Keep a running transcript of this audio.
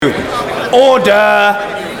Order.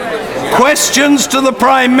 Questions to the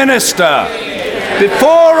Prime Minister.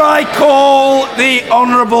 Before I call the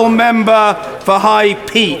Honourable Member for High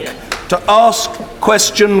Peak to ask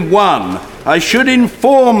question 1, I should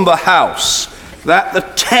inform the House that the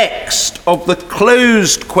text of the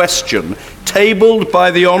closed question tabled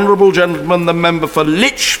by the Honourable Gentleman, the Member for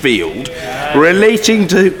Lichfield, relating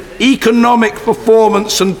to economic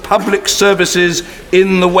performance and public services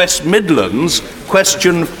in the West Midlands,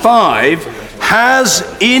 question 5, has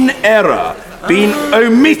in error been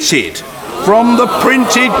omitted from the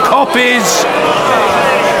printed copies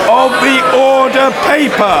of the order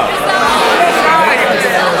paper.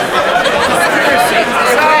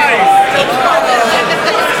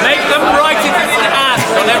 Make them write it in hand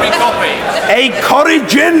on every copy. A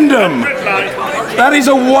corrigendum. That is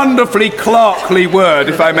a wonderfully clerkly word,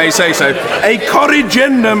 if I may say so. A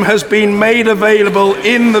corrigendum has been made available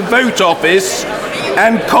in the vote office,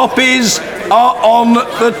 and copies are on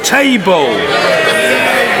the table.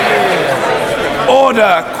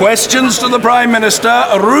 Order. Questions to the Prime Minister.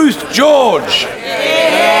 Ruth George.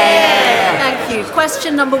 Thank you.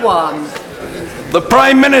 Question number 1. The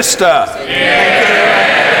Prime Minister.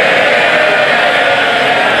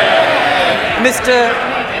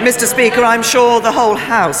 Mr. Speaker, I'm sure the whole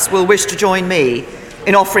House will wish to join me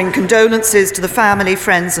in offering condolences to the family,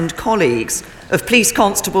 friends and colleagues of Police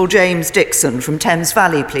Constable James Dixon from Thames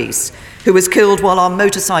Valley Police, who was killed while on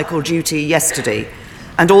motorcycle duty yesterday,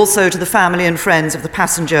 and also to the family and friends of the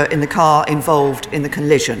passenger in the car involved in the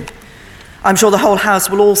collision. I'm sure the whole House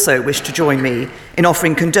will also wish to join me in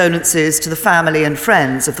offering condolences to the family and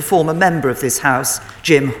friends of the former member of this House,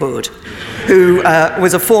 Jim Hood, who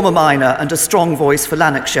was a former miner and a strong voice for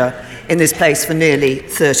Lanarkshire in this place for nearly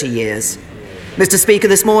 30 years. Mr. Speaker,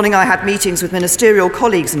 this morning I had meetings with ministerial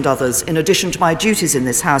colleagues and others. In addition to my duties in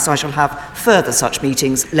this House, I shall have further such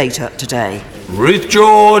meetings later today. Ruth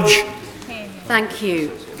George. Thank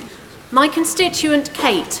you. My constituent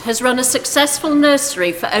Kate has run a successful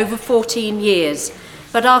nursery for over 14 years,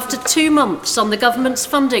 but after 2 months on the government's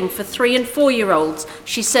funding for 3- and 4-year-olds,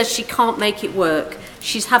 she says she can't make it work.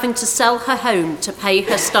 She's having to sell her home to pay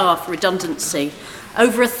her staff redundancy.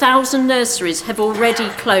 Over 1,000 nurseries have already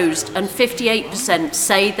closed, and 58%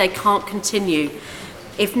 say they can't continue.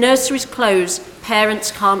 If nurseries close,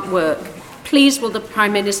 parents can't work. Please will the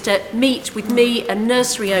Prime Minister meet with me and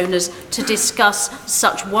nursery owners to discuss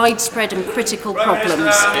such widespread and critical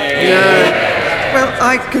problems? Well,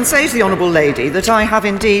 I can say to the Honourable Lady that I have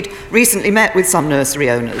indeed recently met with some nursery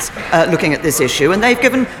owners looking at this issue, and they've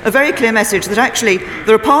given a very clear message that actually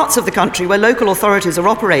there are parts of the country where local authorities are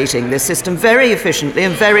operating this system very efficiently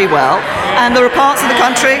and very well, and there are parts of the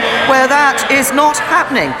country where that is not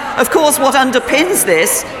happening. Of course, what underpins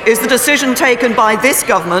this is the decision taken by this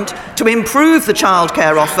government to improve the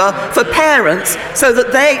childcare offer for parents so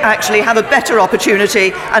that they actually have a better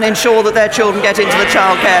opportunity and ensure that their children get into the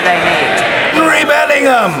childcare they need. Marie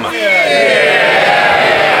Bellingham.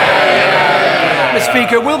 Mr.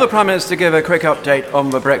 Speaker, will the Prime Minister give a quick update on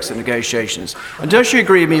the Brexit negotiations? And does she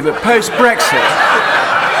agree with me that post-Brexit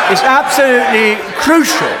it's absolutely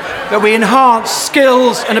crucial that we enhance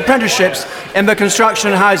skills and apprenticeships in the construction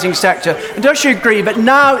and housing sector? And does she agree that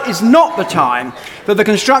now is not the time for the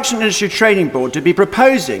Construction Industry Training Board to be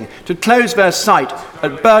proposing to close their site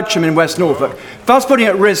at Birdsham in West Norfolk, thus putting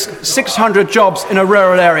at risk 600 jobs in a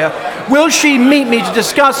rural area? Will she meet me to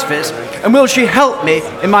discuss this, and will she help me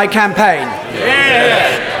in my campaign?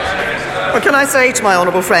 Well, can I say to my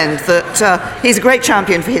honourable friend that he's a great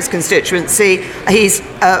champion for his constituency. He's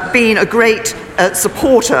been a great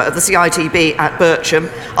supporter of the CITB at Birdsham.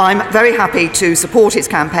 I'm very happy to support his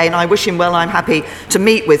campaign. I wish him well. I'm happy to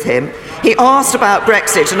meet with him. He asked about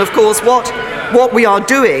Brexit, and of course what we are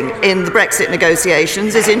doing in the Brexit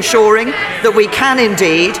negotiations is ensuring that we can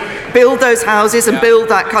indeed build those houses and build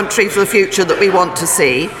that country for the future that we want to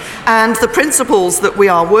see. And the principles that we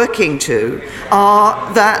are working to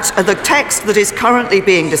are that the text that is currently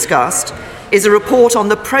being discussed is a report on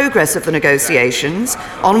the progress of the negotiations,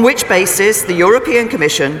 on which basis the European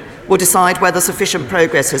Commission will decide whether sufficient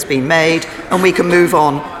progress has been made and we can move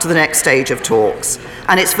on to the next stage of talks.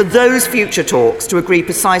 And it's for those future talks to agree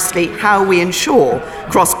precisely how we ensure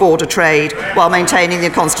cross-border trade while maintaining the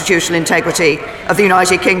constitutional integrity of the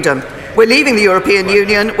United Kingdom. We're leaving the European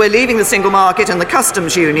Union, we're leaving the single market and the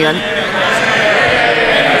customs union,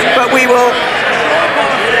 but we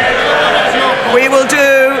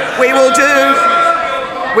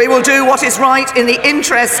will do what is right in the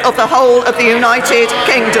interests of the whole of the United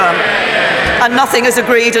Kingdom. And nothing is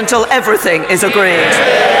agreed until everything is agreed.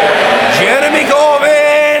 Jeremy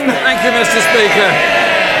Corbyn. Thank you, Mr. Speaker.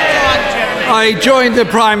 I joined the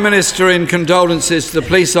Prime Minister in condolences to the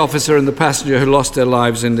police officer and the passenger who lost their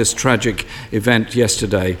lives in this tragic event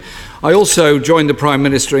yesterday. I also joined the Prime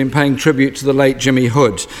Minister in paying tribute to the late Jimmy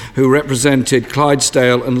Hood, who represented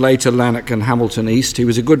Clydesdale and later Lanark and Hamilton East. He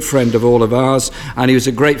was a good friend of all of ours, and he was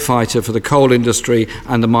a great fighter for the coal industry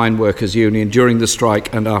and the Mine Workers Union during the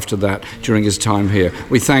strike and after that, during his time here.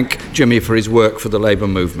 We thank Jimmy for his work for the Labour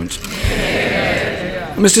movement.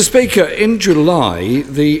 Mr. Speaker, in July,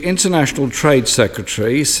 the International Trade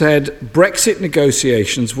Secretary said Brexit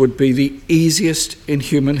negotiations would be the easiest in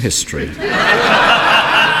human history.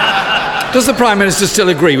 Does the Prime Minister still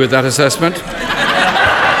agree with that assessment?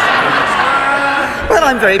 Well,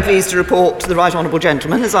 I'm very pleased to report to the Right Honourable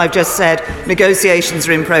Gentleman, as I've just said, negotiations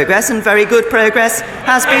are in progress and very good progress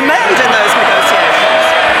has been made in those negotiations.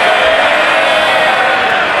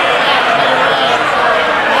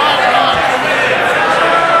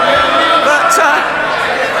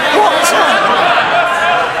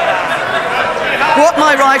 What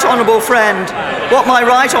my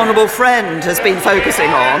right honourable friend has been focusing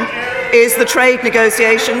on is the trade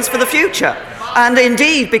negotiations for the future. And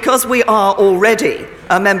indeed, because we are already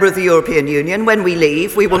a member of the European Union, when we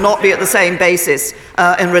leave, we will not be at the same basis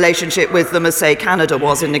in relationship with them as, say, Canada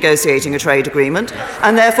was in negotiating a trade agreement.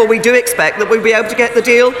 And therefore, we do expect that we'll be able to get the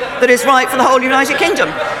deal that is right for the whole United Kingdom.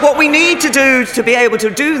 What we need to do to be able to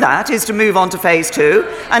do that is to move on to phase 2.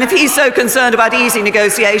 And if he's so concerned about easy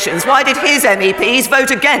negotiations, why did his MEPs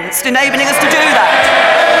vote against enabling us to do that?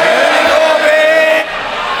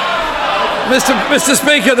 Mr.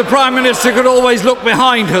 Speaker, the Prime Minister could always look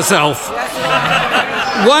behind herself.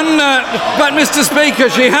 But Mr. Speaker,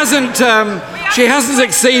 she hasn't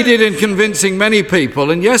succeeded in convincing many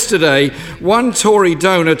people. And yesterday, one Tory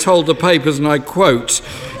donor told the papers, and I quote,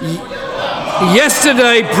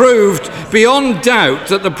 "Yesterday proved beyond doubt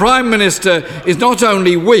that the Prime Minister is not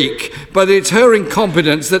only weak, but it's her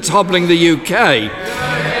incompetence that's hobbling the UK."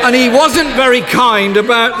 And he wasn't very kind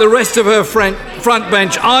about the rest of her front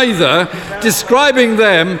bench either, describing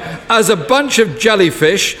them as a bunch of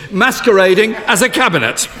jellyfish masquerading as a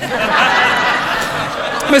cabinet.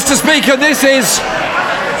 Mr. Speaker, this is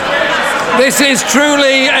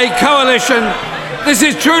truly a coalition. This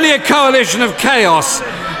is truly a coalition of chaos.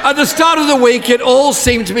 At the start of the week, it all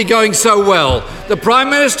seemed to be going so well. The Prime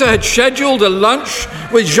Minister had scheduled a lunch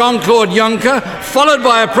with Jean-Claude Juncker, followed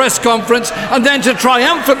by a press conference, and then to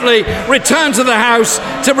triumphantly return to the House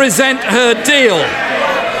to present her deal.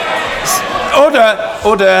 Order.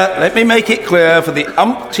 Let me make it clear for the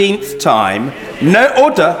umpteenth time. No,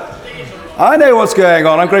 order. I know what's going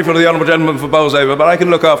on. I'm grateful to the Honourable Gentleman for bowls over, but I can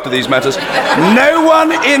look after these matters. No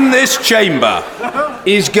one in this chamber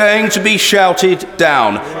is going to be shouted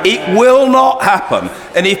down. It will not happen.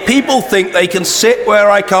 And if people think they can sit where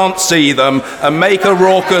I can't see them and make a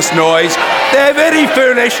raucous noise, they're very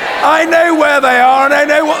foolish. I know where they are and I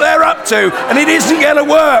know what they're up to, and it isn't going to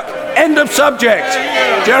work. End of subject.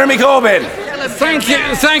 Jeremy Corbyn. Thank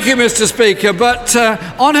you, Mr. Speaker. But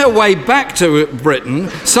on her way back to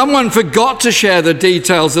Britain, someone forgot to share the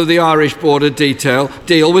details of the Irish border deal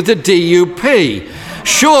with the DUP.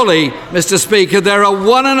 Surely, Mr. Speaker, there are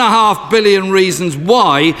 1.5 billion reasons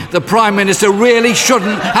why the Prime Minister really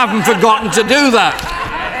haven't forgotten to do that.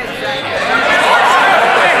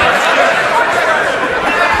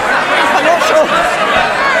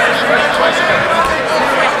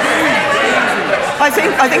 I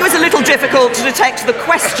think it was a little difficult to detect the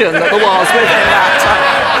question that there was within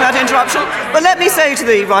that interruption. But let me say to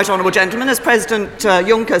the Right Honourable Gentleman, as President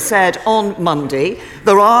Juncker said on Monday,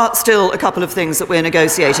 there are still a couple of things that we're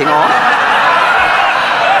negotiating on.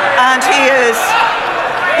 And he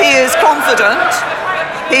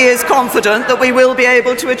is confident that we will be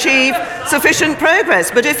able to achieve sufficient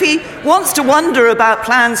progress. But if he wants to wonder about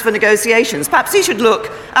plans for negotiations, perhaps he should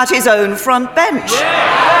look at his own front bench.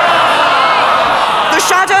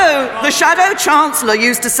 The Shadow Chancellor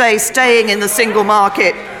used to say staying in the single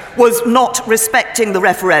market was not respecting the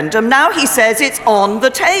referendum. Now he says it's on the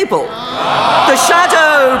table. The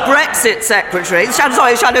Shadow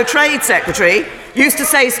Trade Secretary used to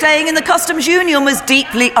say staying in the Customs Union was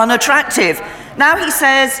deeply unattractive. Now he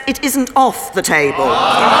says it isn't off the table.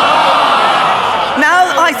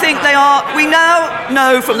 Now I think we now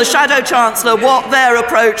know from the Shadow Chancellor what their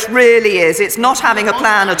approach really is. It's not having a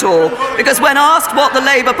plan at all. Because when asked what the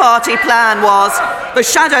Labour Party plan was, the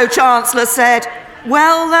Shadow Chancellor said,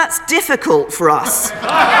 "Well, that's difficult for us."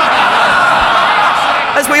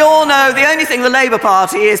 As we all know, the only thing the Labour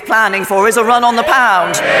Party is planning for is a run on the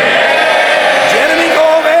pound. Jeremy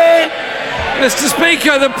Corbyn! Mr.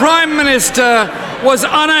 Speaker, the Prime Minister was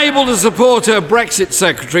unable to support her Brexit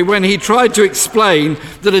secretary when he tried to explain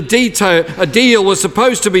that a deal was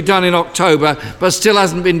supposed to be done in October but still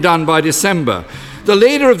hasn't been done by December. The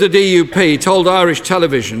leader of the DUP told Irish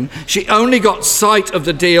television she only got sight of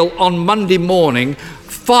the deal on Monday morning,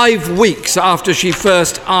 5 weeks after she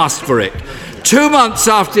first asked for it. 2 months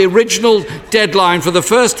after the original deadline for the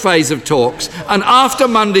first phase of talks, and after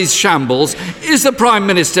Monday's shambles, is the Prime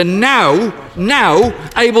Minister now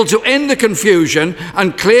able to end the confusion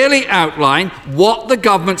and clearly outline what the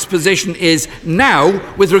government's position is now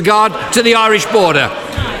with regard to the Irish border?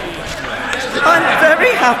 I'm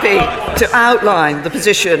very happy to outline the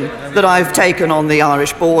position that I've taken on the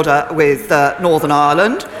Irish border with Northern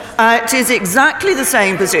Ireland. It is exactly the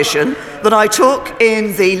same position that I took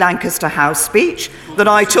in the Lancaster House speech, that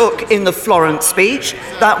I took in the Florence speech,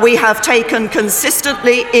 that we have taken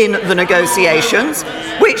consistently in the negotiations,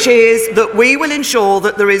 which is that we will ensure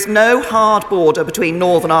that there is no hard border between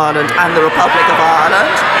Northern Ireland and the Republic of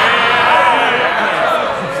Ireland.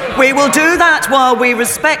 We will do that while we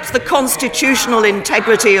respect the constitutional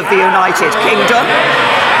integrity of the United Kingdom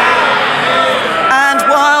and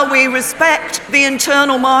while we respect the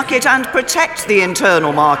internal market and protect the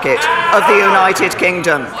internal market of the United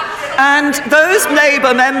Kingdom. And those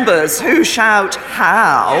Labour members who shout,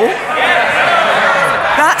 "How?"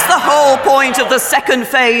 that's the whole point of the second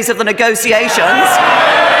phase of the negotiations.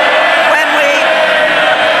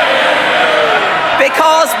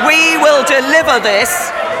 Because we will deliver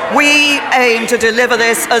this. We aim to deliver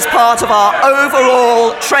this as part of our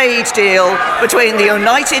overall trade deal between the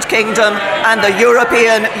United Kingdom and the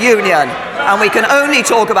European Union. And we can only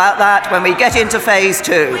talk about that when we get into phase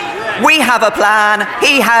 2. We have a plan,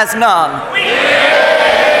 he has none.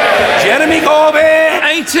 Jeremy Corbyn!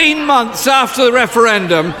 18 months after the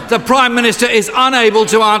referendum, the Prime Minister is unable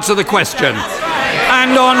to answer the question.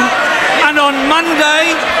 And on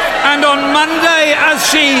Monday,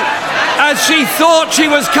 as she thought she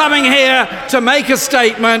was coming here to make a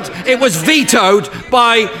statement, it was vetoed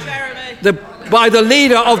by the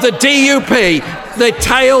leader of the DUP. The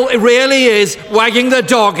tail really is wagging the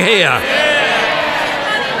dog here.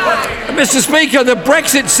 Mr. Speaker, the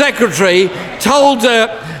Brexit Secretary told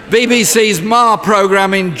BBC's Ma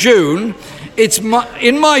programme in June,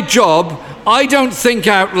 in my job, I don't think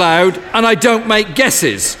out loud and I don't make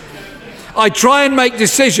guesses. I try and make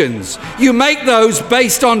decisions. You make those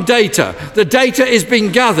based on data. The data is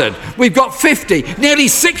being gathered. We've got 50, nearly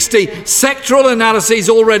 60 sectoral analyses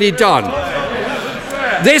already done.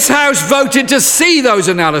 This House voted to see those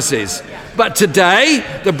analyses. But today,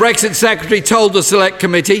 the Brexit Secretary told the Select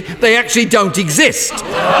Committee they actually don't exist.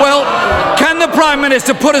 Well, can the Prime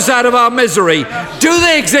Minister put us out of our misery? Do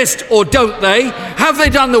they exist or don't they? Have they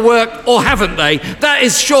done the work or haven't they? That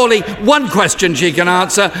is surely one question she can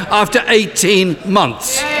answer after 18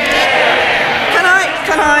 months.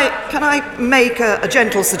 Can I make a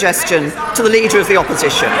gentle suggestion to the Leader of the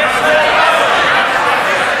Opposition?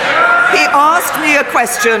 He asked me a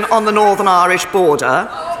question on the Northern Irish border.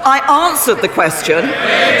 I answered the question.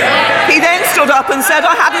 He then stood up and said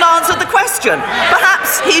I hadn't answered the question.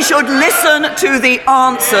 Perhaps he should listen to the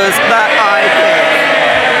answers that I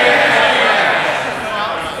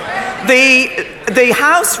give. The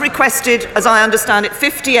House requested, as I understand it,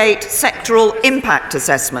 58 sectoral impact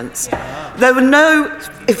assessments. There were no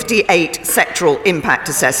 58 sectoral impact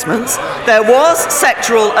assessments. There was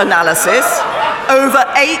sectoral analysis. Over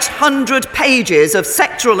 800 pages of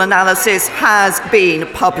sectoral analysis has been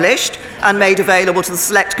published and made available to the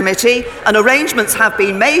Select Committee, and arrangements have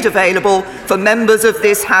been made available for members of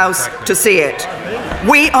this House to see it.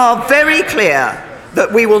 We are very clear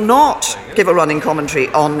that we will not give a running commentary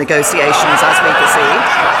on negotiations as we proceed,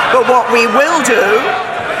 but what we will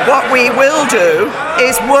do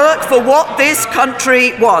is work for what this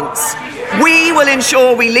country wants. We will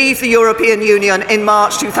ensure we leave the European Union in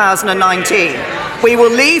March 2019. We will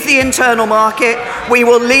leave the internal market, we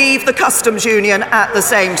will leave the customs union at the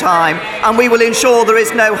same time, and we will ensure there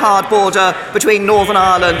is no hard border between Northern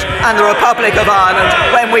Ireland and the Republic of Ireland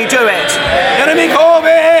when we do it. Jeremy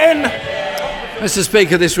Corbyn! Mr.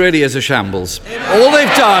 Speaker, this really is a shambles. All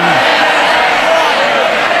they've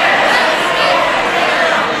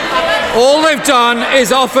done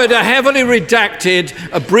is offered a heavily redacted,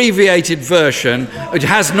 abbreviated version which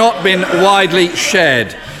has not been widely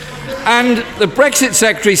shared. And the Brexit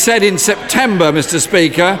Secretary said in September, Mr.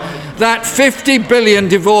 Speaker, that 50 billion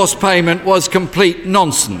divorce payment was complete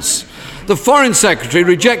nonsense. The Foreign Secretary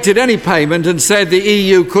rejected any payment and said the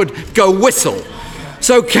EU could go whistle.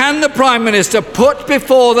 So can the Prime Minister put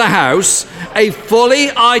before the House a fully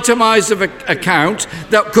itemised account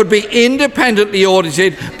that could be independently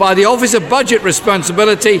audited by the Office of Budget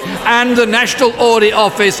Responsibility and the National Audit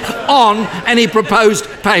Office on any proposed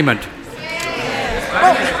payment?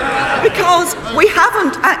 Well, because we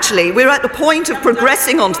haven't actually, we're at the point of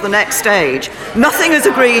progressing on to the next stage. Nothing is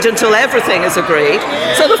agreed until everything is agreed,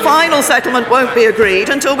 so the final settlement won't be agreed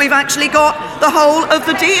until we've actually got the whole of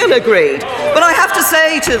the deal agreed. But I have to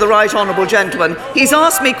say to the right honourable gentleman, he's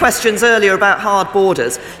asked me questions earlier about hard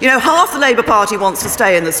borders. You know, half the Labour Party wants to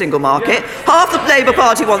stay in the single market, half the Labour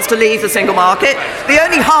Party wants to leave the single market. The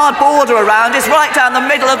only hard border around is right down the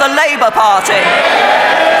middle of the Labour Party.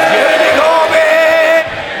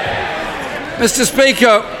 Mr.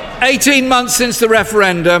 Speaker, 18 months since the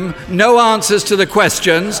referendum, no answers to the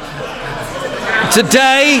questions.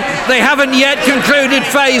 Today, they haven't yet concluded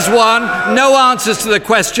phase one, no answers to the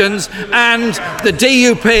questions, and the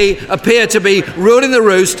DUP appear to be ruling the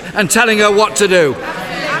roost and telling her what to do.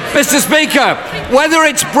 Mr. Speaker, whether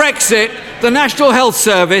it's Brexit, the National Health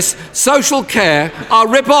Service, social care, our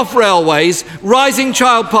rip-off railways, rising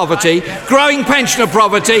child poverty, growing pensioner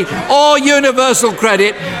poverty, or universal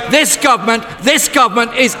credit, this government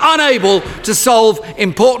is unable to solve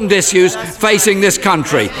important issues facing this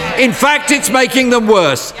country. In fact, it's making them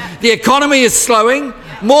worse. The economy is slowing,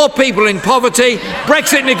 more people in poverty,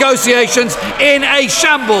 Brexit negotiations in a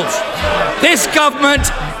shambles. This government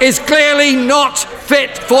is clearly not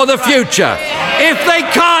fit for the future. If they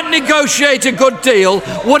can't negotiate a good deal,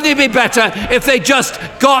 wouldn't it be better if they just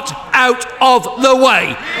got out of the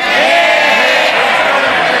way?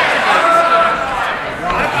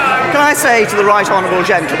 Can I say to the right honourable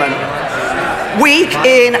gentleman, week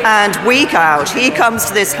in and week out, he comes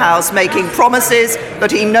to this House making promises that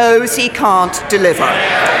he knows he can't deliver.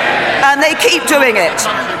 And they keep doing it.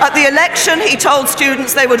 At the election, he told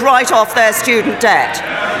students they would write off their student debt.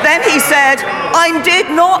 Then he said, I did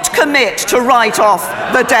not commit to write off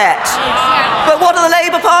the debt. But what are the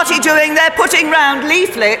Labour Party doing? They're putting round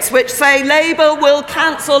leaflets which say Labour will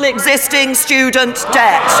cancel existing student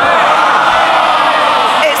debt.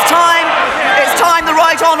 It's time the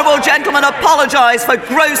right honourable gentleman apologise for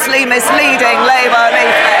grossly misleading Labour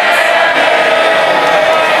leaflets.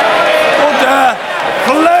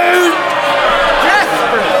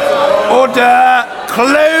 Order.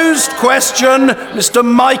 Closed question, Mr.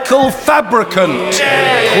 Michael Fabricant.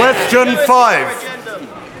 Question 5.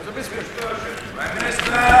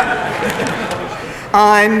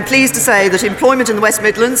 I'm pleased to say that employment in the West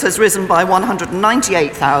Midlands has risen by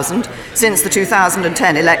 198,000 since the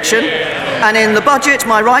 2010 election. And in the budget,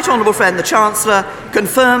 my right honourable friend, the Chancellor,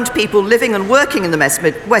 confirmed people living and working in the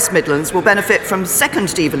West Midlands will benefit from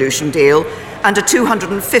second devolution deal and a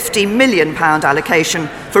 £250 million allocation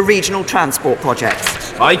for regional transport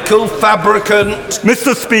projects. Michael Fabricant.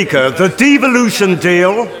 Mr. Speaker, the devolution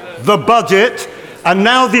deal, the budget, and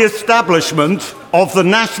now the establishment of the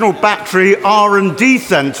National Battery R&D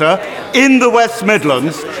Centre in the West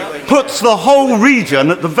Midlands puts the whole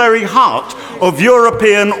region at the very heart of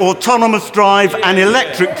European autonomous drive and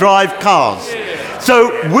electric drive cars.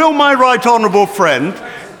 So will my right honourable friend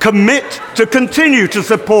commit to continue to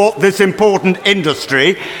support this important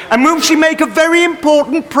industry, and will she make a very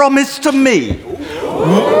important promise to me?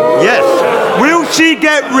 Yes. Will she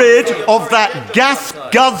get rid of that gas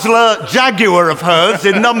guzzler Jaguar of hers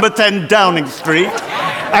in number 10 Downing Street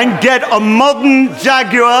and get a modern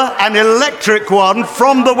Jaguar, an electric one,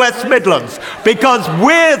 from the West Midlands? Because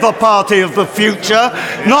we're the party of the future,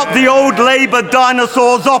 not the old Labour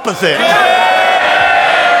dinosaurs opposite.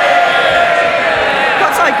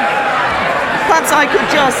 Perhaps I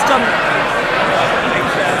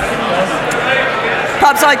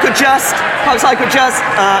could just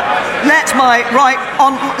let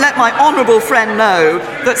my honourable friend know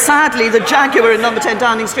that sadly the Jaguar in number 10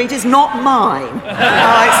 Downing Street is not mine.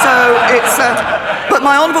 But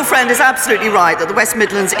my honourable friend is absolutely right that the West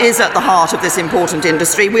Midlands is at the heart of this important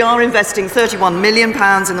industry. We are investing £31 million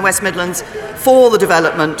in the West Midlands for the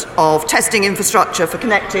development of testing infrastructure for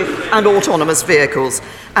connected and autonomous vehicles.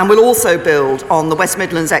 And we'll also build on the West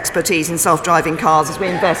Midlands expertise in self-driving cars as we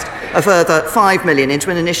invest a further £5 million into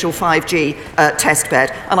an initial 5G test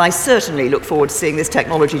bed. And I certainly look forward to seeing this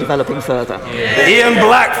technology developing further. Ian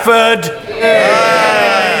Blackford.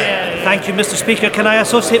 Thank you, Mr. Speaker. Can I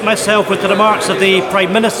associate myself with the remarks of the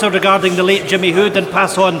Prime Minister regarding the late Jimmy Hood and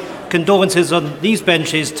pass on condolences on these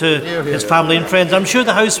benches to his family and friends? I'm sure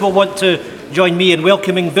the House will want to join me in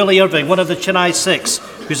welcoming Billy Irving, one of the Chennai Six,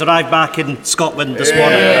 who's arrived back in Scotland this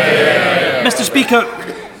morning. Mr. Speaker,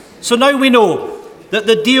 so now we know that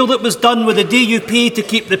the deal that was done with the DUP to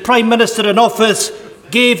keep the Prime Minister in office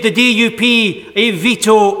gave the DUP a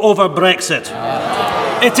veto over Brexit.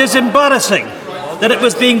 It is embarrassing that it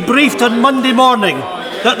was being briefed on Monday morning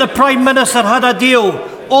that the Prime Minister had a deal,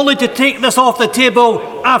 only to take this off the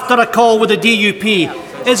table after a call with the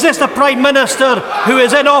DUP. Is this the Prime Minister who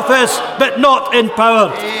is in office but not in power?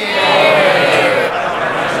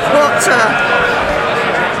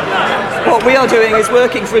 What we are doing is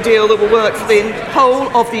working for a deal that will work for the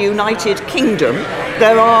whole of the United Kingdom.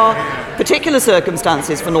 There are particular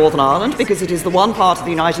circumstances for Northern Ireland because it is the one part of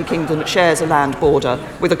the United Kingdom that shares a land border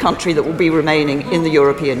with a country that will be remaining in the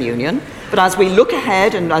European Union. But as we look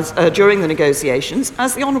ahead and during the negotiations,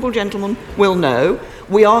 as the Honourable Gentleman will know,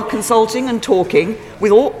 we are consulting and talking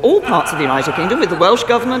with all parts of the United Kingdom, with the Welsh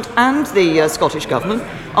Government and the Scottish Government,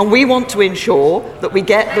 and we want to ensure that we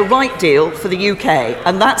get the right deal for the UK.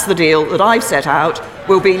 And that's the deal that I've set out.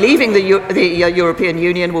 We'll be leaving the European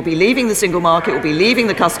Union, we'll be leaving the single market, we'll be leaving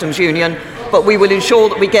the customs union, but we will ensure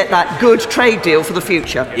that we get that good trade deal for the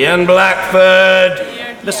future. Ian Blackford.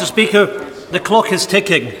 Mr. Speaker, the clock is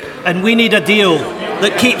ticking, and we need a deal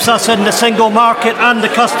that keeps us in the single market and the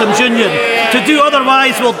customs union. To do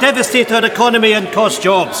otherwise will devastate our economy and cost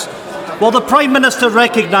jobs. Will the Prime Minister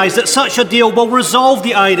recognise that such a deal will resolve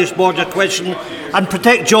the Irish border question and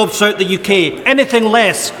protect jobs throughout the UK? Anything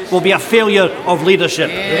less will be a failure of leadership.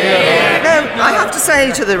 No, I have to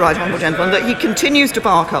say to the Right Honourable Gentleman that he continues to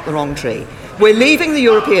bark up the wrong tree. We're leaving the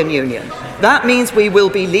European Union. That means we will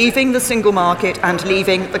be leaving the single market and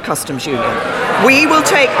leaving the customs union. We will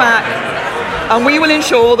take back and we will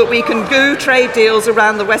ensure that we can do trade deals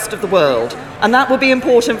around the rest of the world. And that will be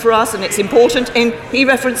important for us, and it's important he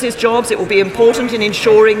references jobs, it will be important in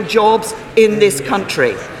ensuring jobs in this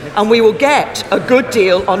country. And we will get a good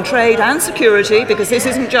deal on trade and security, because this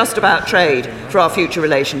isn't just about trade for our future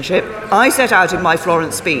relationship. I set out in my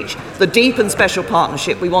Florence speech the deep and special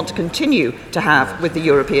partnership we want to continue to have with the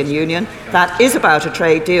European Union. That is about a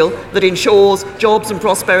trade deal that ensures jobs and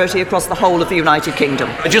prosperity across the whole of the United Kingdom.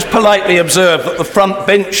 I just politely observe that the front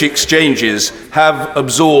bench exchanges have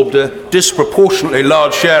absorbed a disproportionately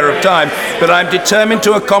large share of time, but I'm determined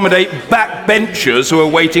to accommodate backbenchers who are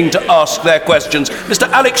waiting to ask their questions. Mr.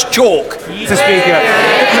 Alex Chalk. Mr. Speaker,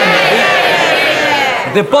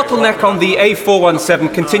 the bottleneck on the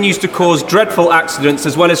A417 continues to cause dreadful accidents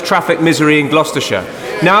as well as traffic misery in Gloucestershire.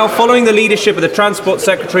 Now, following the leadership of the Transport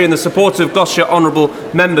Secretary and the support of Gloucestershire honourable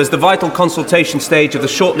members, the vital consultation stage of the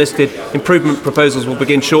shortlisted improvement proposals will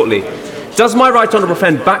begin shortly. Does my right honourable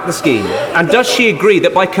friend back the scheme? And does she agree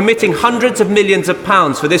that by committing hundreds of millions of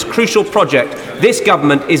pounds for this crucial project, this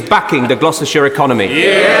government is backing the Gloucestershire economy?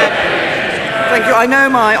 Thank you. I know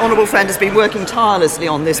my honourable friend has been working tirelessly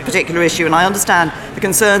on this particular issue, and I understand the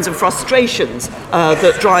concerns and frustrations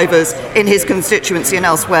that drivers in his constituency and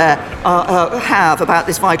elsewhere have about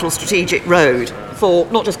this vital strategic road for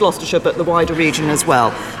not just Gloucestershire but the wider region as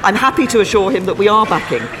well. I'm happy to assure him that we are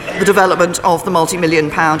backing the development of the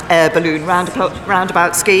multi-million-pound air balloon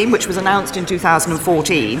roundabout scheme, which was announced in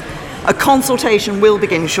 2014. A consultation will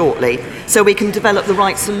begin shortly so we can develop the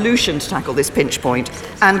right solution to tackle this pinch point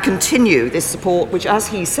and continue this support, which, as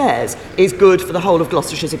he says, is good for the whole of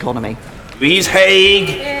Gloucestershire's economy. Louise Haigh.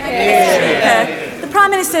 The Prime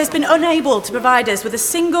Minister has been unable to provide us with a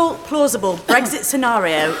single plausible Brexit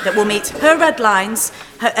scenario that will meet her red lines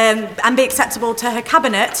and be acceptable to her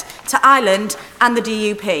Cabinet, to Ireland and the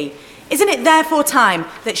DUP. Isn't it therefore time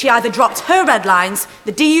that she either dropped her red lines,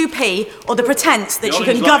 the DUP, or the pretence that she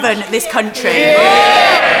can govern this country?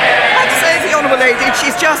 I'd say the Honourable Lady,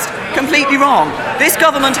 she's just completely wrong. This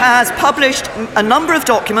government has published a number of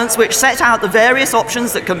documents which set out the various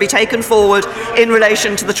options that can be taken forward in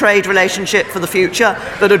relation to the trade relationship for the future,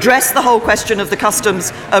 that address the whole question of the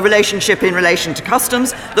customs relationship in relation to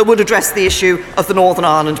customs, that would address the issue of the Northern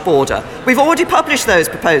Ireland border. We've already published those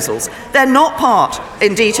proposals. They're not part,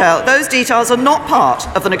 in detail, those details are not part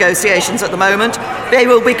of the negotiations at the moment. They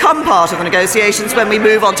will become part of the negotiations when we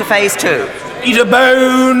move on to phase 2. Peter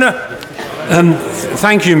Bone.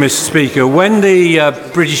 Thank you, Mr. Speaker. When the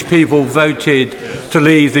British people voted to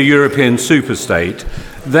leave the European superstate,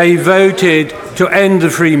 they voted to end the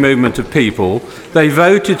free movement of people. They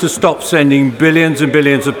voted to stop sending billions and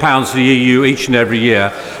billions of pounds to the EU each and every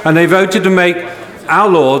year. And they voted to make our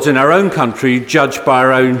laws in our own country judged by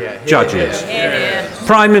our own judges.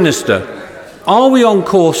 Prime Minister, are we on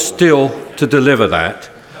course still to deliver that?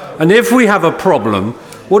 And if we have a problem,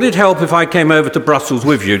 would it help if I came over to Brussels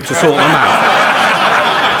with you to sort them out?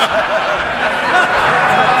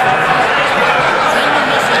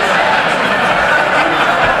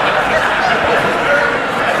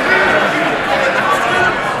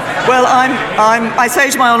 Well, I'm I say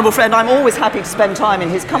to my honourable friend, I'm always happy to spend time in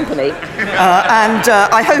his company, and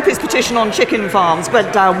I hope his petition on chicken farms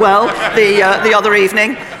went down well the other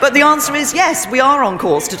evening. But the answer is yes, we are on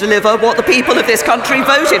course to deliver what the people of this country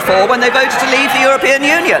voted for when they voted to leave the European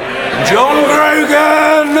Union. John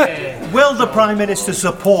Grogan! Will the Prime Minister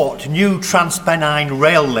support new Transpennine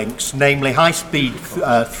rail links, namely High Speed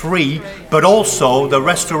 3, but also the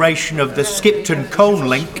restoration of the Skipton-Colne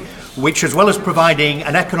link, which, as well as providing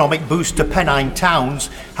an economic boost to Pennine towns,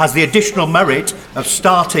 has the additional merit of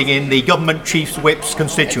starting in the Government Chief Whip's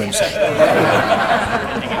constituency?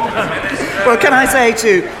 Well, can I say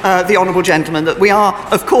to the honourable gentleman that we are,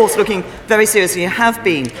 of course, looking very seriously and have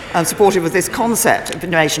been supportive of this concept in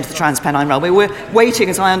relation to the Transpennine Railway. We're waiting,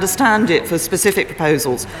 as I understand it, for specific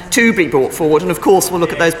proposals to be brought forward, and of course we'll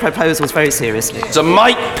look at those proposals very seriously. So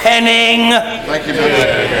Mike Penning. Thank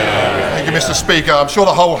you, Mr. Speaker. I'm sure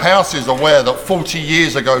the whole House is aware that 40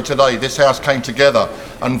 years ago today this House came together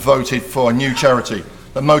and voted for a new charity,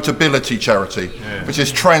 the Motability Charity, which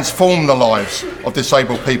has transformed the lives of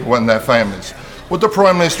disabled people and their families. Would the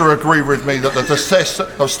Prime Minister agree with me that the success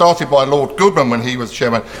that was started by Lord Goodman when he was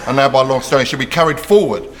chairman and now by Lord Stirling should be carried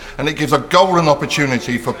forward, and it gives a golden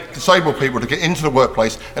opportunity for disabled people to get into the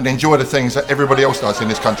workplace and enjoy the things that everybody else does in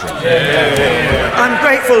this country? I'm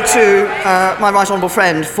grateful to my right honourable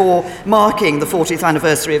friend for marking the 40th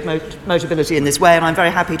anniversary of Motability in this way, and I'm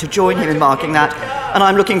very happy to join him in marking that. And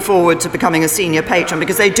I'm looking forward to becoming a senior patron,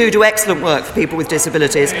 because they do excellent work for people with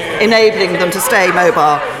disabilities, enabling them to stay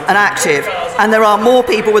mobile and active. And there are more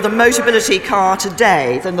people with a Motability car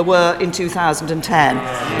today than there were in 2010.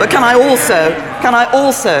 But can I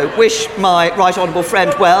also wish my right honourable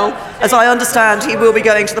friend well, as I understand he will be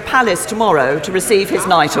going to the Palace tomorrow to receive his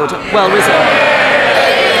knighthood. Well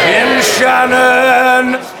Jim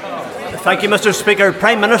Shannon. Thank you, Mr. Speaker.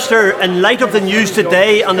 Prime Minister, in light of the news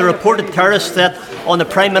today and the reported terrorist threat on the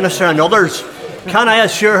Prime Minister and others, can I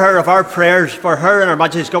assure her of our prayers for her and Her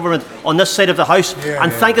Majesty's Government on this side of the House,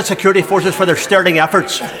 and thank the security forces for their sterling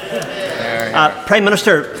efforts? Prime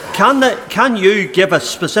Minister, can you give a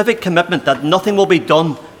specific commitment that nothing will be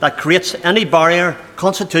done that creates any barrier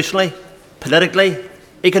constitutionally, politically,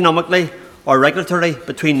 economically or regulatory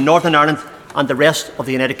between Northern Ireland and the rest of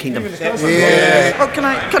the United Kingdom? Well, can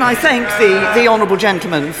I thank the honourable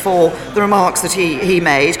gentleman for the remarks that he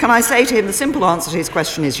made? Can I say to him the simple answer to his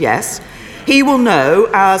question is yes. He will know,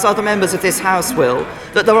 as other members of this House will,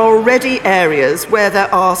 that there are already areas where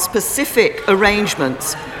there are specific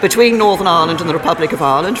arrangements between Northern Ireland and the Republic of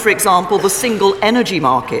Ireland. For example, the single energy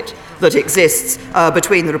market that exists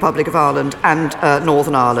between the Republic of Ireland and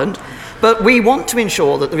Northern Ireland. But we want to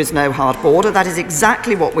ensure that there is no hard border. That is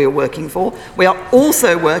exactly what we are working for. We are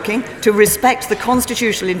also working to respect the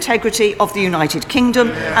constitutional integrity of the United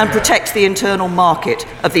Kingdom and protect the internal market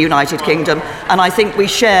of the United Kingdom. And I think we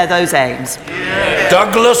share those aims.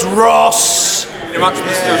 Douglas Ross. Thank you very much,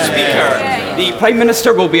 Mr. Speaker. The Prime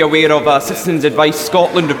Minister will be aware of a Citizens Advice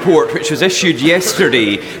Scotland report which was issued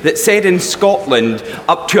yesterday that said in Scotland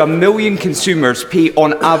up to 1 million consumers pay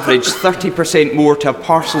on average 30% more to have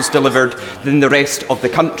parcels delivered than the rest of the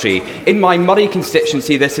country. In my Murray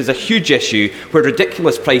constituency, this is a huge issue where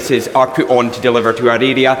ridiculous prices are put on to deliver to our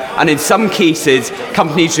area, and in some cases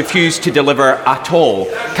companies refuse to deliver at all.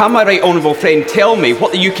 Can my right honourable friend tell me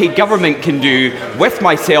what the UK Government can do with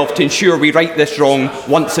myself to ensure we right this wrong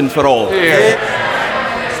once and for all?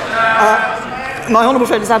 My honourable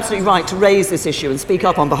friend is absolutely right to raise this issue and speak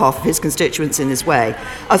up on behalf of his constituents in this way.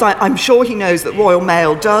 As I'm sure he knows that Royal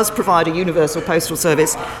Mail does provide a universal postal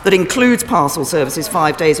service that includes parcel services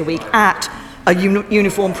 5 days a week at a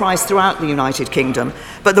uniform price throughout the United Kingdom.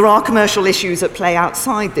 But there are commercial issues at play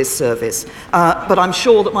outside this service. But I'm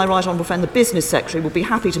sure that my right honourable friend, the Business Secretary, will be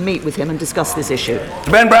happy to meet with him and discuss this issue.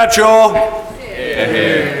 Ben Bradshaw.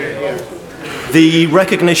 The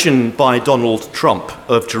recognition by Donald Trump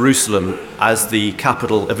of Jerusalem as the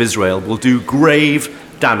capital of Israel will do grave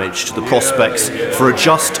damage to the prospects for a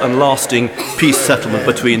just and lasting peace settlement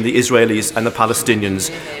between the Israelis and the Palestinians,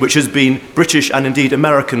 which has been British and indeed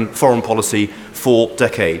American foreign policy for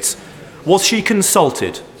decades. Was she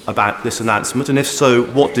consulted about this announcement, and if so,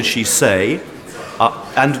 what did she say?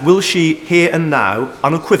 And will she here and now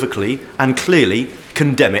unequivocally and clearly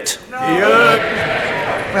condemn it?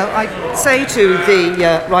 Well, I say to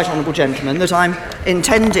the right honourable gentleman that I'm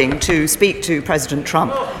intending to speak to President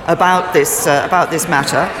Trump about this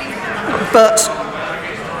matter, but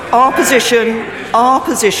our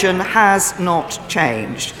position has not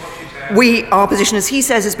changed. Our position, as he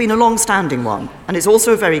says, has been a long-standing one, and it's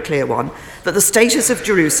also a very clear one, that the status of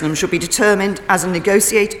Jerusalem should be determined as in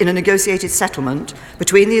a negotiated settlement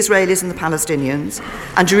between the Israelis and the Palestinians,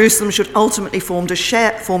 and Jerusalem should ultimately form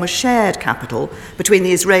a shared capital between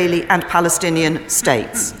the Israeli and Palestinian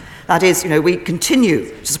states. That is, we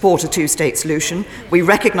continue to support a two-state solution. We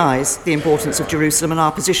recognise the importance of Jerusalem, and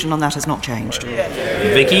our position on that has not changed.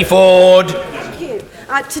 Vicky Ford.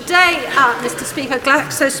 Today, Mr. Speaker,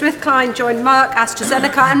 GlaxoSmithKline joined Merck,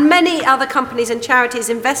 AstraZeneca and many other companies and charities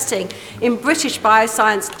investing in British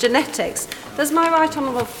bioscience genetics. Does my right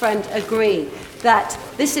honourable friend agree that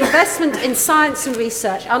this investment in science and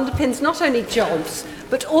research underpins not only jobs,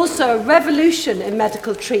 but also a revolution in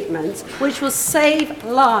medical treatment, which will save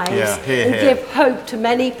lives and give hope to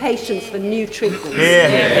many patients for new treatments?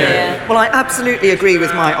 Well, I absolutely agree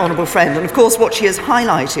with my honourable friend, and of course what she has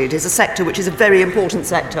highlighted is a sector which is a very important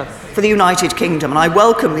sector for the United Kingdom, and I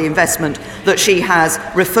welcome the investment that she has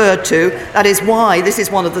referred to. That is why this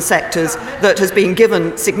is one of the sectors that has been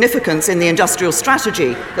given significance in the industrial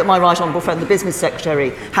strategy that my right honourable friend, the Business Secretary,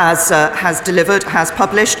 has delivered, has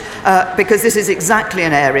published, because this is exactly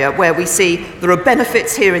an area where we see there are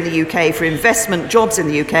benefits here in the UK for investment, jobs in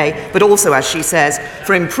the UK, but also, as she says,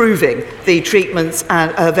 for improving the treatments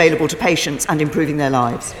available to patients and improving their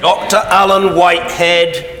lives. Dr. Alan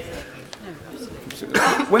Whitehead.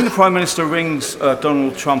 When the Prime Minister rings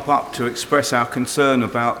Donald Trump up to express our concern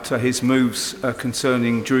about his moves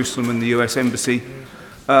concerning Jerusalem and the US Embassy,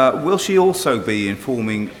 will she also be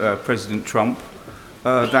informing President Trump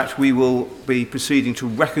that we will be proceeding to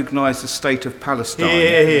recognise the state of Palestine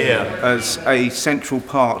as a central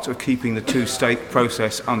part of keeping the two-state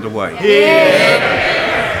process underway?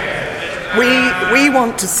 We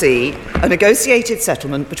want to see a negotiated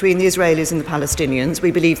settlement between the Israelis and the Palestinians. We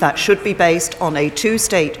believe that should be based on a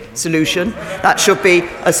two-state solution. That should be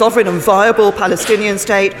a sovereign and viable Palestinian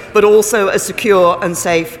state, but also a secure and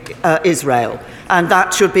safe Israel. And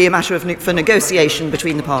that should be a matter for negotiation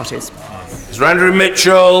between the parties. Mr. Andrew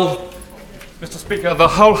Mitchell. Mr. Speaker, the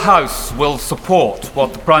whole House will support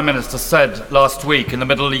what the Prime Minister said last week in the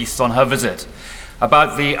Middle East on her visit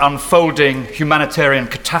about the unfolding humanitarian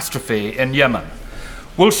catastrophe in Yemen.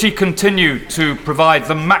 Will she continue to provide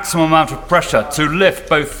the maximum amount of pressure to lift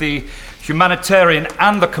both the humanitarian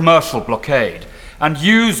and the commercial blockade, and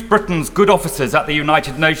use Britain's good offices at the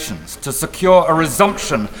United Nations to secure a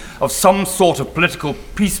resumption of some sort of political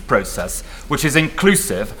peace process which is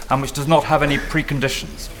inclusive and which does not have any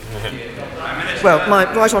preconditions? Well,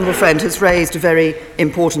 my right honourable friend has raised a very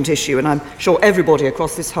important issue, and I'm sure everybody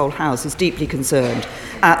across this whole House is deeply concerned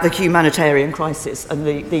at the humanitarian crisis and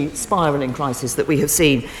the spiralling crisis that we have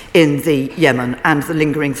seen in the Yemen and the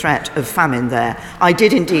lingering threat of famine there. I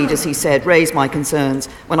did indeed, as he said, raise my concerns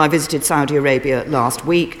when I visited Saudi Arabia last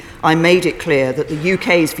week. I made it clear that the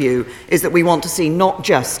UK's view is that we want to see not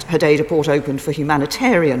just Hodeida port opened for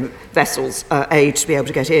humanitarian vessels, aid to be able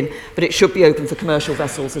to get in, but it should be open for commercial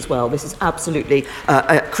vessels as well. This is absolutely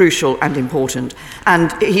crucial and important.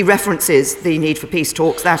 And he references the need for peace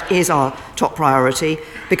talks. That is our top priority,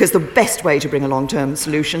 because the best way to bring a long-term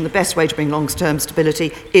solution, the best way to bring long-term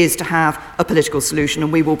stability is to have a political solution,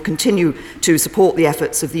 and we will continue to support the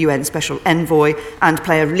efforts of the UN Special Envoy and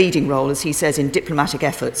play a leading role, as he says, in diplomatic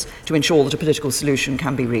efforts to ensure that a political solution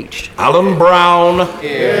can be reached. Alan Brown.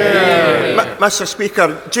 Mr.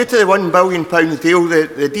 Speaker, due to the £1 billion deal,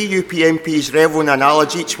 the DUP MPs revel in an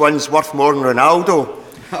analogy each one's worth more than Ronaldo.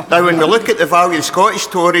 Now, when we look at the value of Scottish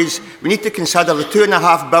Tories, we need to consider the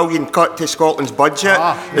 £2.5 billion cut to Scotland's budget,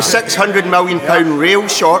 the £600 million rail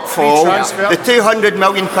shortfall, the £200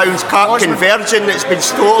 million car conversion that's been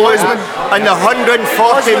stolen, and the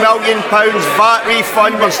 £140 million VAT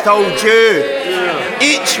refund we're still due.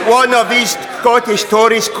 Each one of these Scottish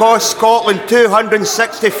Tories costs Scotland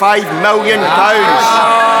 £265 million.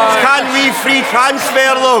 Can we free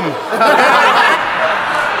transfer them?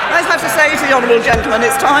 I have to say to the honourable gentleman,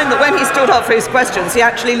 it's time that when he stood up for his questions, he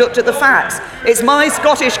actually looked at the facts. It's my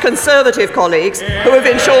Scottish Conservative colleagues who have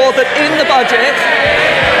ensured that in the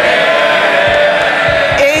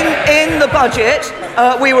budget,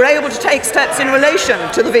 we were able to take steps in relation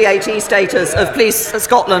to the VAT status of Police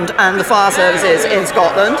Scotland and the fire services in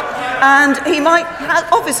Scotland. And he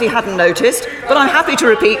obviously hadn't noticed, but I'm happy to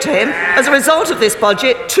repeat to him, as a result of this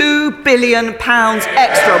budget, £2 billion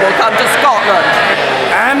extra will come to Scotland.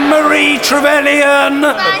 Anne-Marie Trevelyan.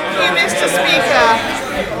 Thank you, Mr. Speaker.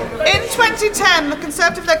 In 2010, the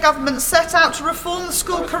Conservative-led government set out to reform the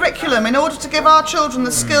school curriculum in order to give our children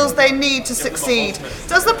the skills they need to succeed.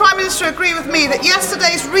 Does the Prime Minister agree with me that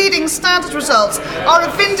yesterday's reading standard results are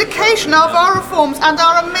a vindication of our reforms and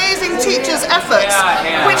our amazing teachers' efforts,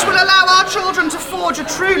 which will allow our children to forge a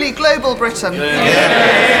truly global Britain?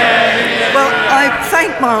 Well, I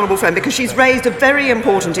thank my honourable friend because she's raised a very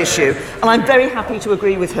important issue, and I'm very happy to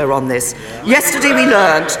agree with her on this. Yesterday we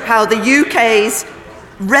learned how the UK's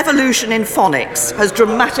revolution in phonics has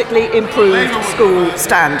dramatically improved school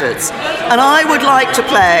standards. And I would like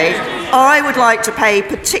to pay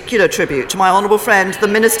particular tribute to my honourable friend, the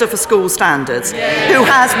Minister for School Standards, who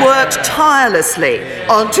has worked tirelessly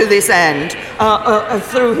to this end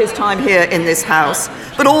through his time here in this House,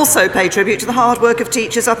 but also pay tribute to the hard work of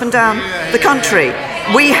teachers up and down the country.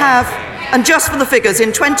 We have, and just for the figures,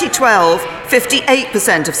 in 2012,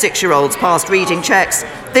 58% of 6-year-olds passed reading checks.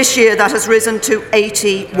 This year that has risen to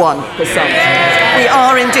 81%. We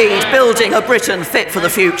are indeed building a Britain fit for the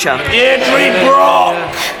future. Deirdre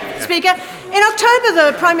Brock! Speaker, in October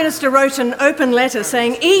the Prime Minister wrote an open letter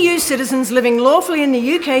saying EU citizens living lawfully in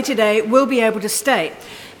the UK today will be able to stay.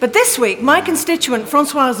 But this week, my constituent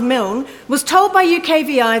Françoise Milne was told by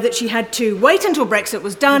UKVI that she had to wait until Brexit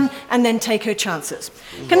was done and then take her chances.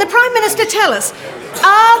 Can the Prime Minister tell us,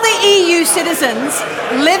 are the EU citizens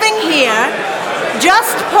living here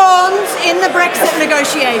just pawns in the Brexit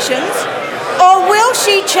negotiations, or will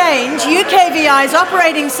she change UKVI's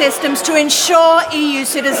operating systems to ensure EU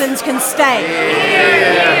citizens can stay?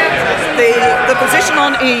 The position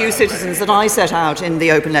on EU citizens that I set out in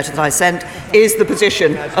the open letter that I sent is the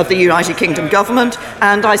position of the United Kingdom government,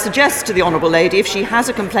 and I suggest to the Honourable Lady, if she has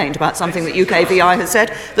a complaint about something that UKVI has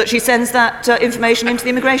said, that she sends that information into the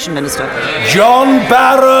Immigration Minister. John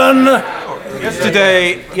Barron!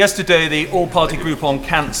 Yesterday, the All-Party Group on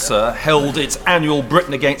Cancer held its annual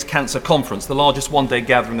Britain Against Cancer conference, the largest one-day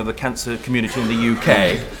gathering of the cancer community in the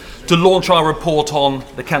UK, to launch our report on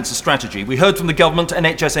the cancer strategy. We heard from the government,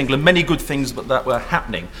 NHS England, many good things that were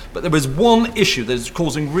happening. But there was one issue that is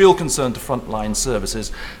causing real concern to frontline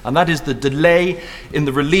services, and that is the delay in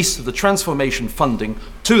the release of the transformation funding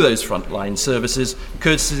to those frontline services,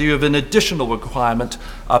 courtesy of an additional requirement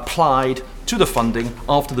applied to the funding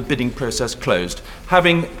after the bidding process closed.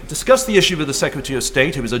 Having discussed the issue with the Secretary of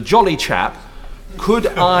State, who is a jolly chap, would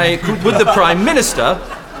the Prime Minister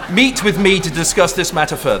meet with me to discuss this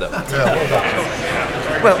matter further?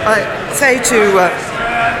 Well,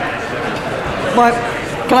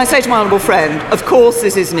 can I say to my honourable friend, of course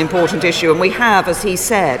this is an important issue, and we have, as he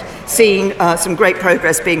said, seen some great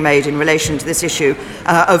progress being made in relation to this issue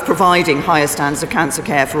of providing higher standards of cancer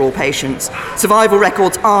care for all patients. Survival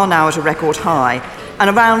records are now at a record high, and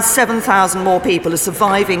around 7,000 more people are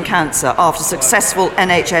surviving cancer after successful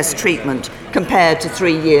NHS treatment compared to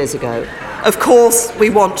 3 years ago. Of course, we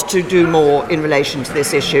want to do more in relation to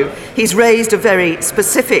this issue. He's raised a very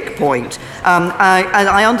specific point.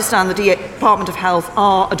 I understand the Department of Health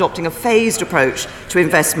are adopting a phased approach to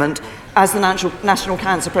investment as the National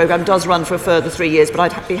Cancer Programme does run for a further 3 years, but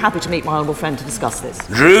I'd be happy to meet my honourable friend to discuss this.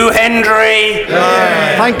 Drew Hendry.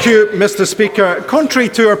 Thank you, Mr. Speaker. Contrary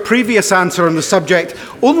to our previous answer on the subject,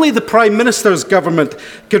 only the Prime Minister's government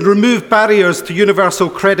can remove barriers to universal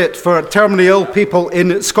credit for terminally ill people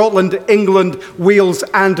in Scotland, England, Wales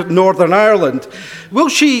and Northern Ireland. Will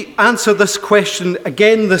she answer this question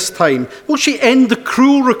again this time? Will she end the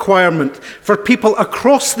cruel requirement for people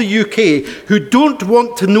across the UK who don't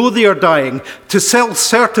want to know they are dying to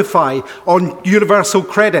self-certify on universal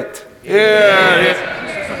credit?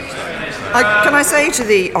 Can I say to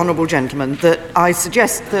the honourable gentleman that I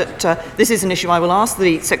suggest that this is an issue I will ask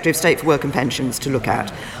the Secretary of State for Work and Pensions to look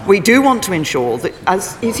at. We do want to ensure that,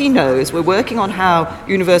 as he knows, we're working on how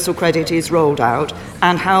universal credit is rolled out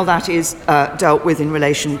and how that is dealt with in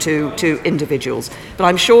relation to individuals. But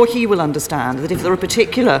I'm sure he will understand that if there are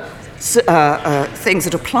particular things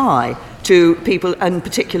that apply to people in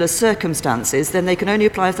particular circumstances, then they can only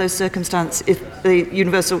apply if those circumstances, if the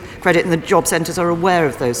universal credit and the job centres are aware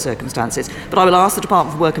of those circumstances. But I will ask the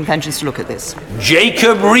Department for Work and Pensions to look at this.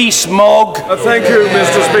 Jacob Rees-Mogg. Thank you,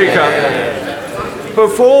 Mr. Speaker.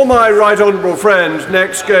 Before my right honourable friend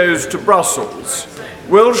next goes to Brussels,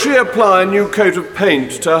 will she apply a new coat of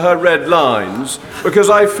paint to her red lines?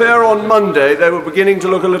 Because I fear on Monday they were beginning to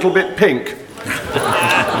look a little bit pink.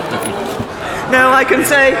 No, I can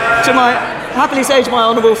happily say to my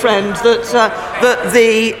honourable friend that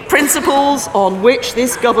the principles on which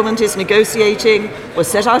this government is negotiating were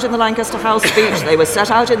set out in the Lancaster House speech, they were set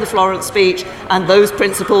out in the Florence speech, and those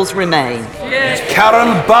principles remain.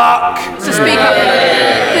 Karen Buck. Mr. Speaker,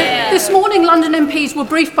 This morning, London MPs were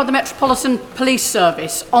briefed by the Metropolitan Police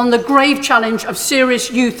Service on the grave challenge of serious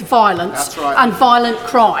youth violence and violent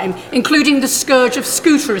crime, including the scourge of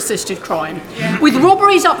scooter-assisted crime. With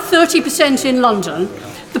robberies up 30% in London,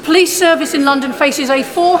 the police service in London faces a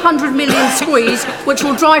 400 million squeeze, which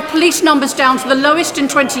will drive police numbers down to the lowest in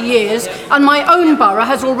 20 years, and my own borough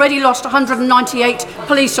has already lost 198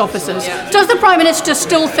 police officers. Does the Prime Minister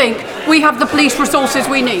still think we have the police resources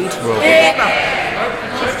we need?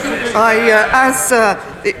 I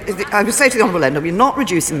would say to the Honourable Ender, we're not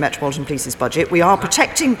reducing the Metropolitan Police's budget. We are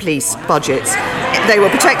protecting police budgets. They were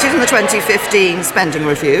protected in the 2015 spending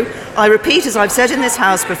review. I repeat, as I've said in this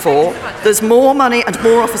House before, there's more money and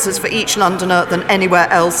more officers for each Londoner than anywhere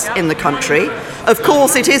else in the country. Of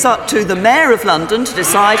course, it is up to the Mayor of London to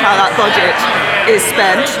decide how that budget is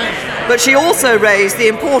spent. But she also raised the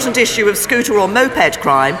important issue of scooter or moped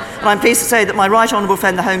crime, and I'm pleased to say that my right honourable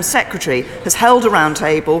friend, the Home Secretary, has held a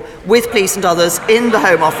roundtable with police and others in the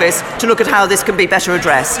Home Office to look at how this can be better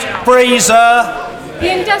addressed. Freezer.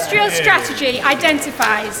 The industrial strategy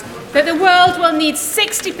identifies that the world will need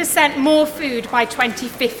 60% more food by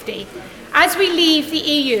 2050. As we leave the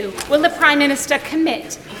EU, will the Prime Minister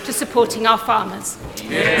commit to supporting our farmers?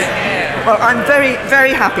 Well, I'm very,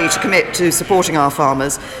 very happy to commit to supporting our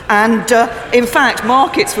farmers. And in fact,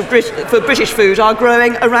 markets for British food are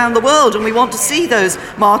growing around the world, and we want to see those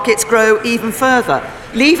markets grow even further.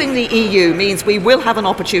 Leaving the EU means we will have an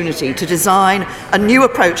opportunity to design a new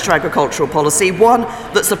approach to agricultural policy, one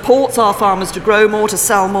that supports our farmers to grow more, to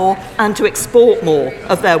sell more, and to export more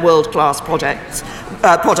of their world-class products.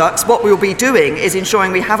 What we will be doing is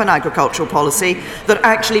ensuring we have an agricultural policy that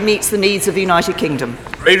actually meets the needs of the United Kingdom.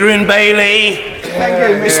 Adrian Bailey. Thank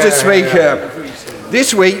you, Mr. Speaker.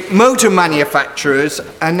 This week, motor manufacturers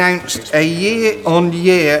announced a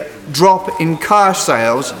year-on-year drop in car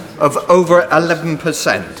sales of over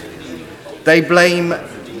 11%. They blame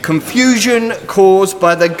confusion caused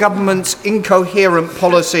by the government's incoherent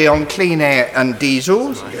policy on clean air and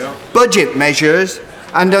diesels, budget measures,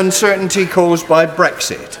 and uncertainty caused by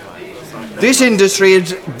Brexit. This industry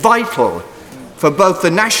is vital for both the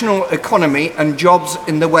national economy and jobs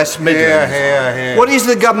in the West Midlands. What is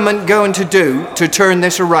the government going to do to turn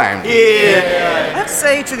this around? Let's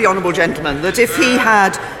say to the honourable gentleman that if he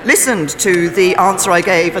had listened to the answer I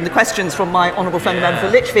gave and the questions from my honourable friend the member for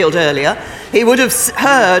Lichfield earlier, he would have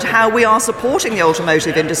heard how we are supporting the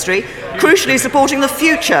automotive industry, crucially supporting the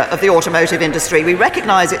future of the automotive industry. We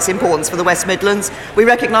recognise its importance for the West Midlands, we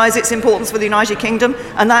recognise its importance for the United Kingdom,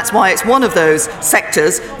 and that's why it's one of those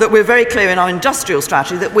sectors that we're very clear in our industrial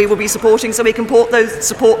strategy that we will be supporting, so we can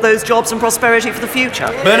support those jobs and prosperity for the future.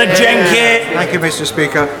 Bernard Jenkins. Thank you, Mr.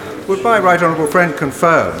 Speaker. Would my right honourable friend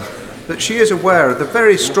confirm that she is aware of the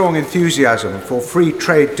very strong enthusiasm for free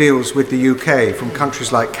trade deals with the UK from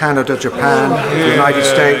countries like Canada, Japan, the United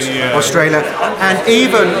States, Australia, and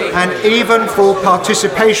even for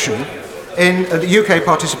participation in the UK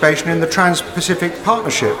participation in the Trans-Pacific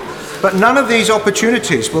Partnership? But none of these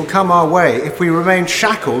opportunities will come our way if we remain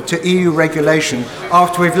shackled to EU regulation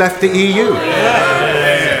after we've left the EU.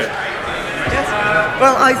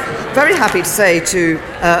 Well, I'm very happy to say to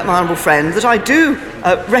my honourable friend that I do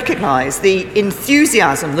recognise the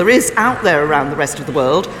enthusiasm there is out there around the rest of the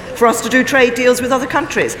world for us to do trade deals with other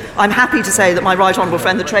countries. I'm happy to say that my right honourable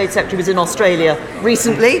friend, the Trade Secretary, was in Australia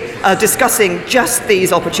recently discussing just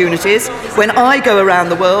these opportunities. When I go around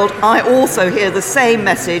the world, I also hear the same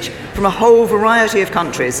message from a whole variety of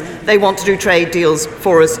countries. They want to do trade deals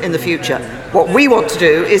for us in the future. What we want to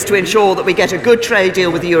do is to ensure that we get a good trade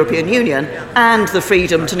deal with the European Union and the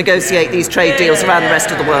freedom to negotiate these trade deals around the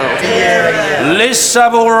rest of the world. Liz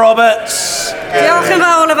Saville-Roberts. Diolch yn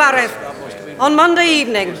fawr, Lefarydd. On Monday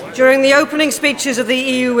evening, during the opening speeches of the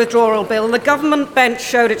EU withdrawal bill, the government bench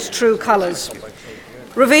showed its true colours.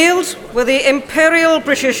 Revealed were the imperial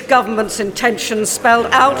British government's intentions spelled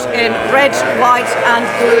out in red, white and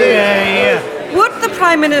blue. Would the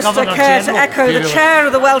Prime Minister care to echo the chair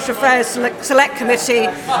of the Welsh Affairs Select Committee,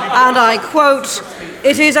 and I quote,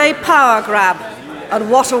 "It is a power grab, and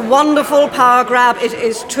what a wonderful power grab it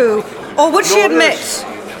is too." Or would she admit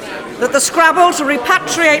that the scrabble to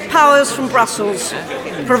repatriate powers from Brussels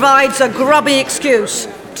provides a grubby excuse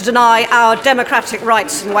to deny our democratic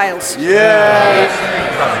rights in Wales?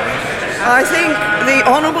 I think the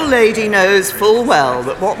honourable lady knows full well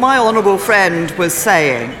that what my honourable friend was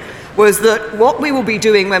saying was that what we will be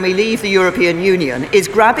doing when we leave the European Union is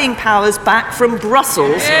grabbing powers back from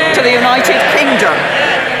Brussels to the United Kingdom.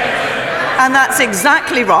 And that's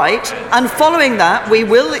exactly right. And following that, we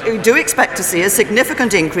do expect to see a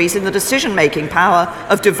significant increase in the decision-making power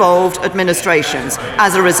of devolved administrations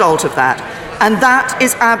as a result of that. and that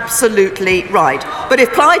is absolutely right. But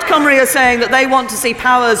if Plaid Cymru are saying that they want to see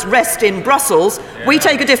powers rest in Brussels, we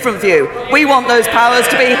take a different view. We want those powers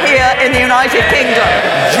to be here in the United Kingdom.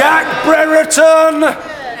 Jack Brereton.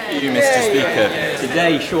 Thank you, Mr. Speaker.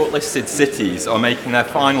 Today, shortlisted cities are making their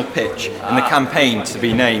final pitch in the campaign to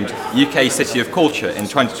be named UK City of Culture in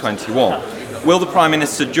 2021. Will the Prime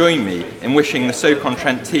Minister join me in wishing the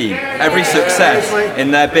Stoke-on-Trent team every success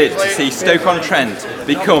in their bid to see Stoke-on-Trent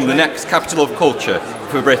become the next capital of culture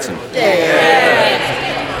for Britain?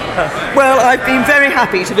 Well, I've been very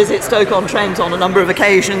happy to visit Stoke-on-Trent on a number of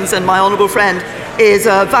occasions, and my honourable friend is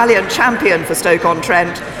a valiant champion for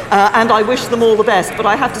Stoke-on-Trent, and I wish them all the best. But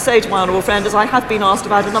I have to say to my honourable friend, as I have been asked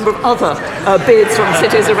about a number of other bids from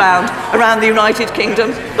cities around the United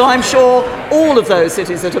Kingdom, that I'm sure all of those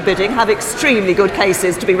cities that are bidding have extremely good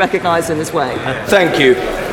cases to be recognised in this way. Thank you.